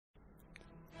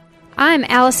I'm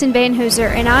Allison Van Hooser,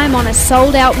 and I am on a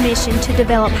sold-out mission to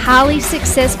develop highly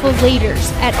successful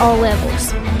leaders at all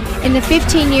levels. In the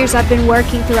 15 years I've been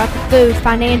working throughout the food,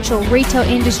 financial, retail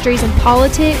industries, and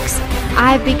politics,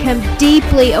 I have become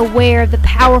deeply aware of the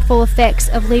powerful effects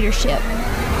of leadership.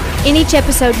 In each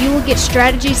episode, you will get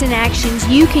strategies and actions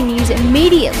you can use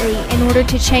immediately in order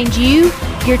to change you,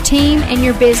 your team, and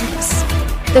your business.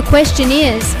 The question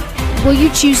is, will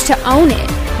you choose to own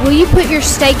it? Will you put your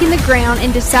stake in the ground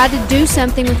and decide to do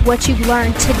something with what you've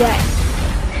learned today?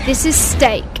 This is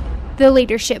Stake, the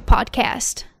Leadership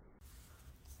Podcast.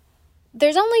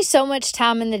 There's only so much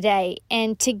time in the day,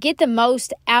 and to get the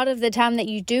most out of the time that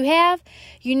you do have,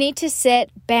 you need to set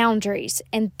boundaries,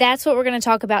 and that's what we're going to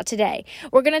talk about today.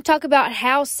 We're going to talk about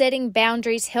how setting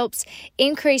boundaries helps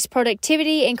increase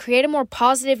productivity and create a more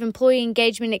positive employee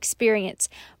engagement experience,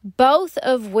 both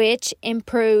of which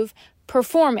improve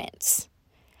performance.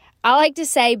 I like to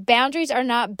say boundaries are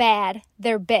not bad,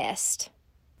 they're best.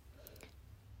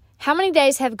 How many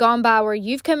days have gone by where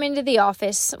you've come into the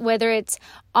office, whether it's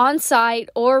on-site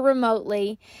or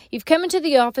remotely, you've come into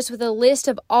the office with a list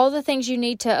of all the things you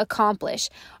need to accomplish,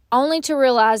 only to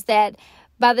realize that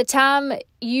by the time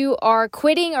you are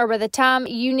quitting or by the time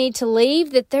you need to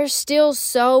leave, that there's still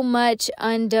so much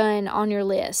undone on your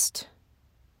list.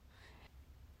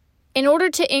 In order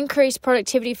to increase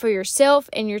productivity for yourself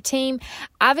and your team,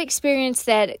 I've experienced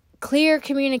that clear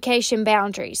communication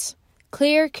boundaries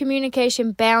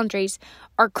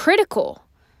are critical.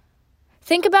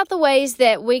 Think about the ways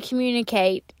that we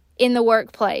communicate in the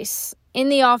workplace, in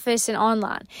the office, and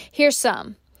online. Here's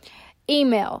some: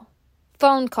 email,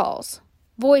 phone calls,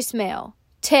 voicemail,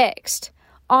 text,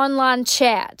 online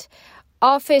chat,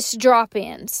 office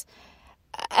drop-ins,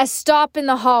 a stop in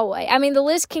the hallway. I mean, the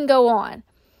list can go on.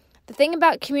 The thing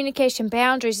about communication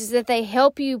boundaries is that they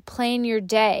help you plan your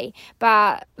day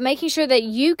by making sure that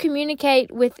you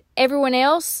communicate with everyone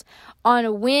else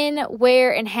on when,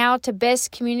 where, and how to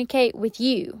best communicate with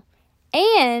you,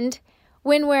 and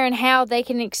when, where, and how they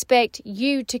can expect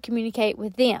you to communicate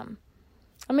with them.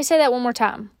 Let me say that one more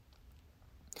time.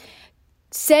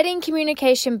 Setting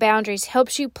communication boundaries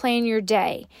helps you plan your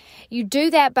day. You do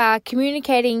that by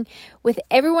communicating with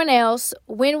everyone else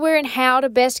when, where, and how to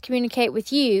best communicate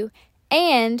with you,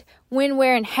 and when,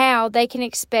 where, and how they can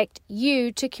expect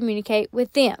you to communicate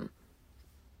with them.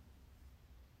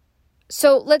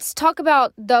 So let's talk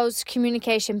about those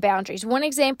communication boundaries. One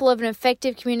example of an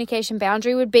effective communication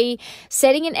boundary would be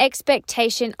setting an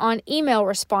expectation on email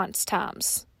response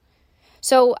times.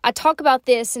 So I talk about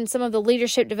this in some of the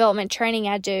leadership development training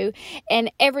I do,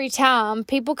 and every time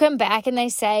people come back and they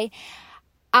say,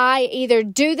 I either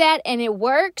do that and it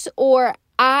works, or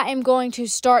I am going to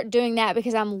start doing that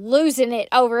because I'm losing it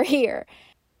over here.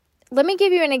 Let me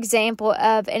give you an example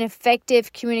of an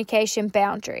effective communication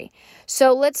boundary.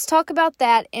 So let's talk about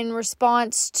that in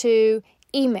response to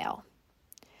email.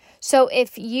 So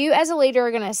if you as a leader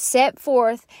are going to set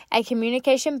forth a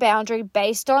communication boundary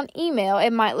based on email,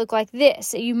 it might look like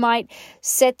this. You might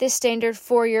set this standard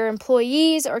for your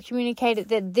employees or communicate it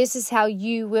that this is how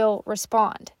you will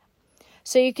respond.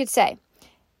 So you could say,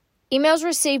 emails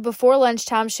received before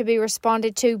lunchtime should be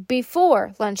responded to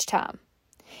before lunchtime.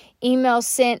 Emails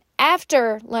sent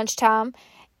after lunchtime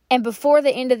and before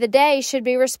the end of the day should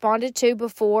be responded to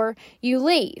before you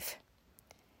leave.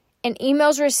 And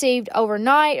emails received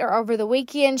overnight or over the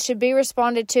weekend should be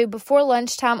responded to before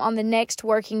lunchtime on the next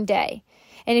working day.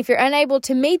 And if you're unable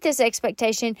to meet this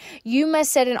expectation, you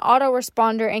must set an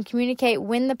autoresponder and communicate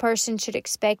when the person should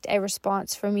expect a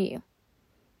response from you.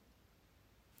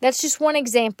 That's just one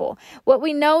example. What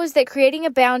we know is that creating a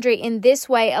boundary in this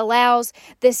way allows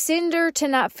the sender to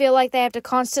not feel like they have to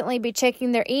constantly be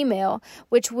checking their email,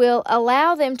 which will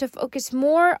allow them to focus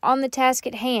more on the task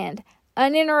at hand,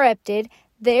 uninterrupted,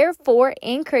 therefore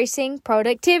increasing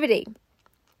productivity.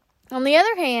 On the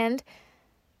other hand,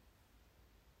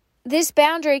 this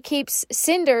boundary keeps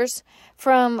senders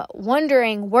from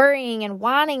wondering, worrying, and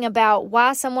whining about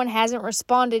why someone hasn't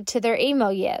responded to their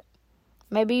email yet.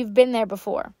 Maybe you've been there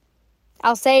before.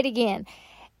 I'll say it again.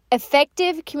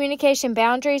 Effective communication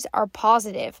boundaries are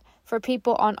positive for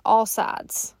people on all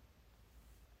sides.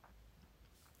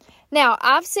 Now,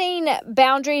 I've seen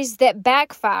boundaries that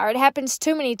backfire. It happens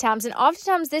too many times, and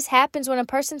oftentimes this happens when a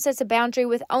person sets a boundary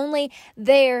with only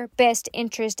their best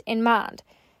interest in mind.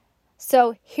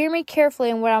 So hear me carefully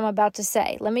in what I'm about to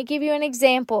say. Let me give you an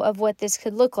example of what this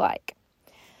could look like.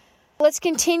 Let's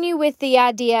continue with the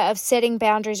idea of setting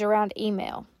boundaries around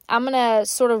email. I'm going to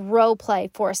sort of role play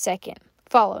for a second.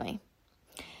 Follow me.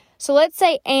 So let's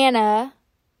say Anna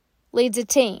leads a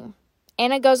team.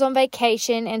 Anna goes on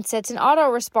vacation and sets an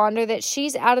autoresponder that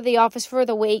she's out of the office for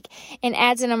the week and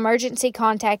adds an emergency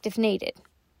contact if needed.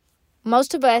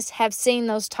 Most of us have seen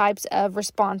those types of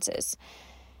responses.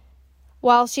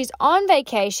 While she's on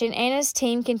vacation, Anna's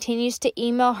team continues to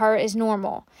email her as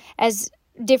normal, as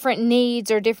different needs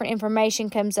or different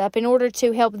information comes up in order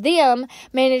to help them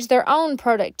manage their own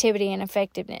productivity and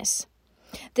effectiveness.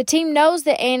 The team knows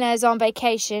that Anna is on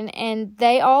vacation, and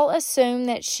they all assume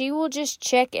that she will just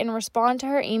check and respond to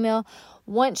her email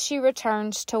once she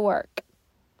returns to work.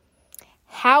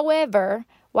 However,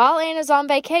 while Anna's on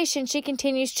vacation, she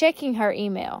continues checking her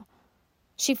email.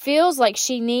 She feels like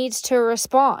she needs to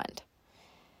respond.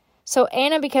 So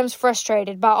Anna becomes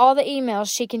frustrated by all the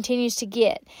emails she continues to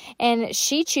get, and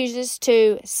she chooses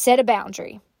to set a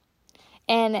boundary.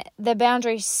 And the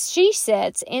boundary she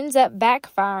sets ends up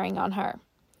backfiring on her.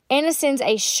 Anna sends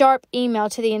a sharp email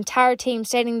to the entire team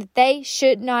stating that they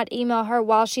should not email her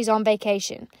while she's on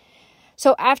vacation.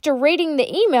 So after reading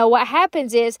the email, what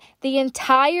happens is the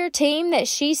entire team that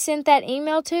she sent that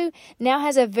email to now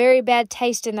has a very bad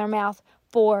taste in their mouth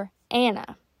for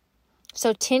Anna.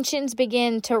 So tensions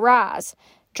begin to rise.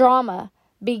 Drama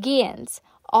begins,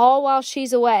 all while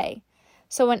she's away.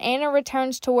 So when Anna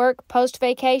returns to work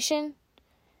post-vacation,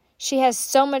 she has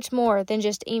so much more than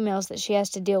just emails that she has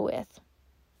to deal with.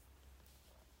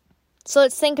 So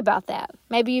let's think about that.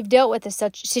 Maybe you've dealt with a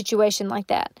such situation like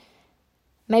that.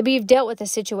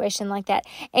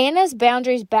 Anna's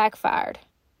boundaries backfired.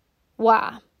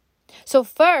 Why? So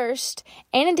first,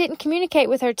 Anna didn't communicate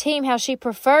with her team how she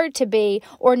preferred to be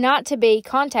or not to be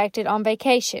contacted on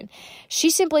vacation. She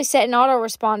simply set an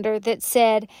autoresponder that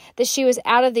said that she was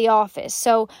out of the office,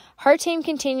 so her team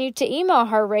continued to email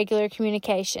her regular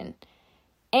communication.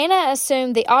 Anna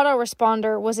assumed the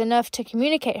autoresponder was enough to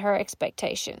communicate her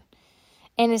expectation.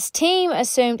 Anna's team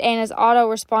assumed Anna's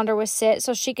autoresponder was set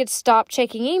so she could stop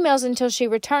checking emails until she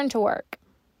returned to work.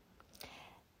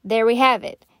 There we have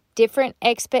it. Different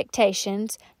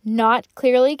expectations, not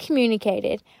clearly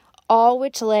communicated, all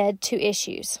which led to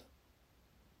issues.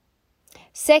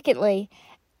 Secondly,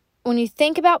 when you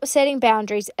think about setting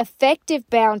boundaries, effective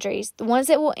boundaries, the ones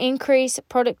that will increase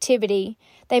productivity,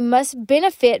 they must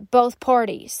benefit both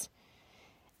parties.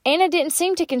 Anna didn't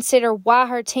seem to consider why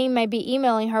her team may be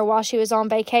emailing her while she was on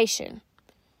vacation.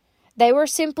 They were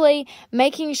simply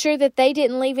making sure that they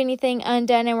didn't leave anything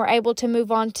undone and were able to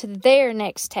move on to their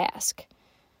next task.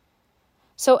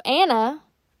 So Anna,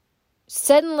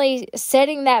 suddenly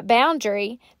setting that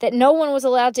boundary that no one was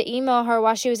allowed to email her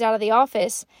while she was out of the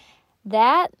office,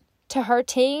 that to her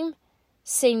team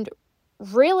seemed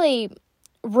really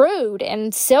rude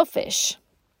and selfish.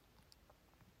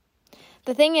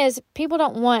 The thing is, people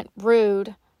don't want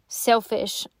rude,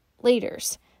 selfish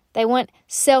leaders. They want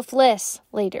selfless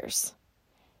leaders.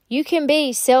 You can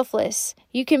be selfless.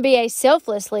 You can be a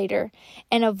selfless leader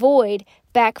and avoid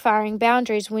backfiring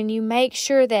boundaries when you make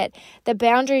sure that the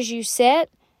boundaries you set,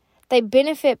 they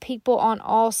benefit people on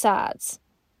all sides.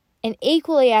 And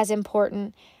equally as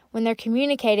important, when they're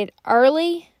communicated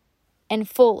early and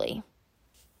fully.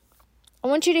 I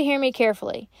want you to hear me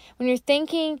carefully. When you're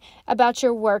thinking about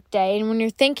your workday and when you're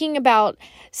thinking about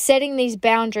setting these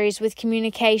boundaries with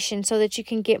communication so that you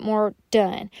can get more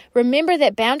done, remember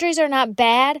that boundaries are not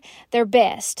bad, they're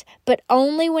best, but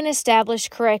only when established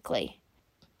correctly.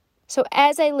 So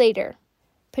as a leader,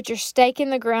 put your stake in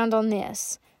the ground on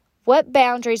this. What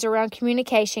boundaries around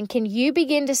communication can you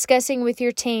begin discussing with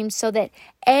your team so that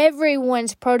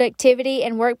everyone's productivity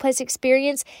and workplace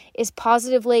experience is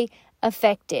positively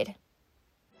affected?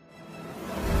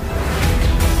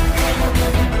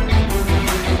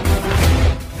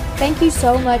 Thank you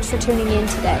so much for tuning in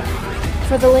today.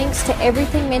 For the links to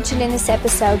everything mentioned in this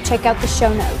episode, check out the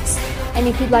show notes. And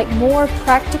if you'd like more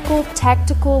practical,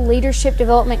 tactical leadership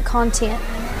development content,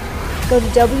 go to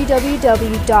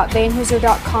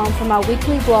www.vanhooser.com for my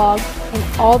weekly blog and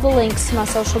all the links to my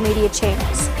social media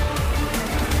channels.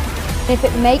 And if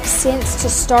it makes sense to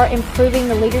start improving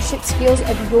the leadership skills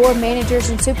of your managers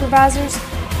and supervisors,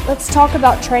 let's talk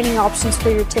about training options for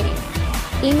your team.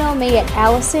 Email me at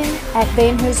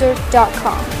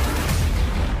allison@vanhooser.com.